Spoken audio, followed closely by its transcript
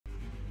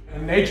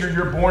In nature,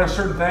 you're born a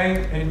certain thing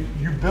and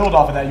you build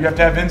off of that. You have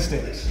to have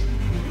instincts.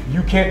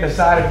 You can't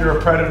decide if you're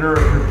a predator or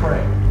if you're prey.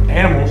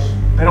 Animals,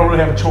 they don't really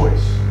have a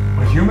choice.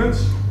 But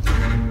humans,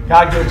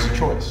 God gave us a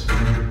choice.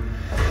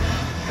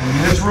 And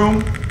in this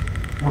room,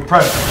 we're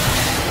predators.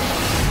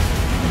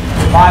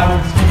 Survival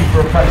is key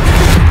for a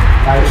predator.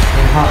 Right?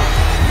 They hunt.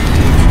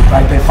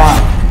 Right? They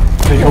find.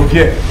 They go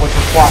get what's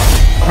required.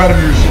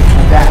 Predators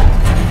adapt.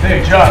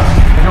 They adjust.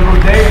 They don't go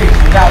days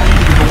without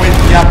eating to wait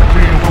for the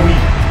opportunity to go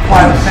eat.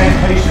 Apply the same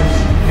patience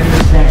in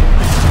this game.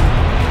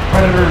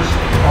 Predators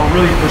are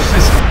really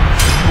persistent.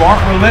 If you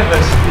aren't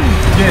relentless,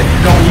 again, you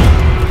don't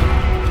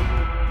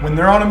eat. When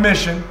they're on a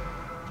mission,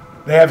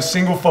 they have a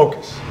single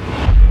focus.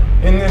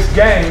 In this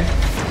game,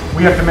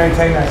 we have to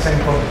maintain that same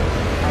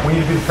focus. We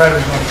need to be the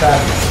predators on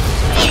Saturday.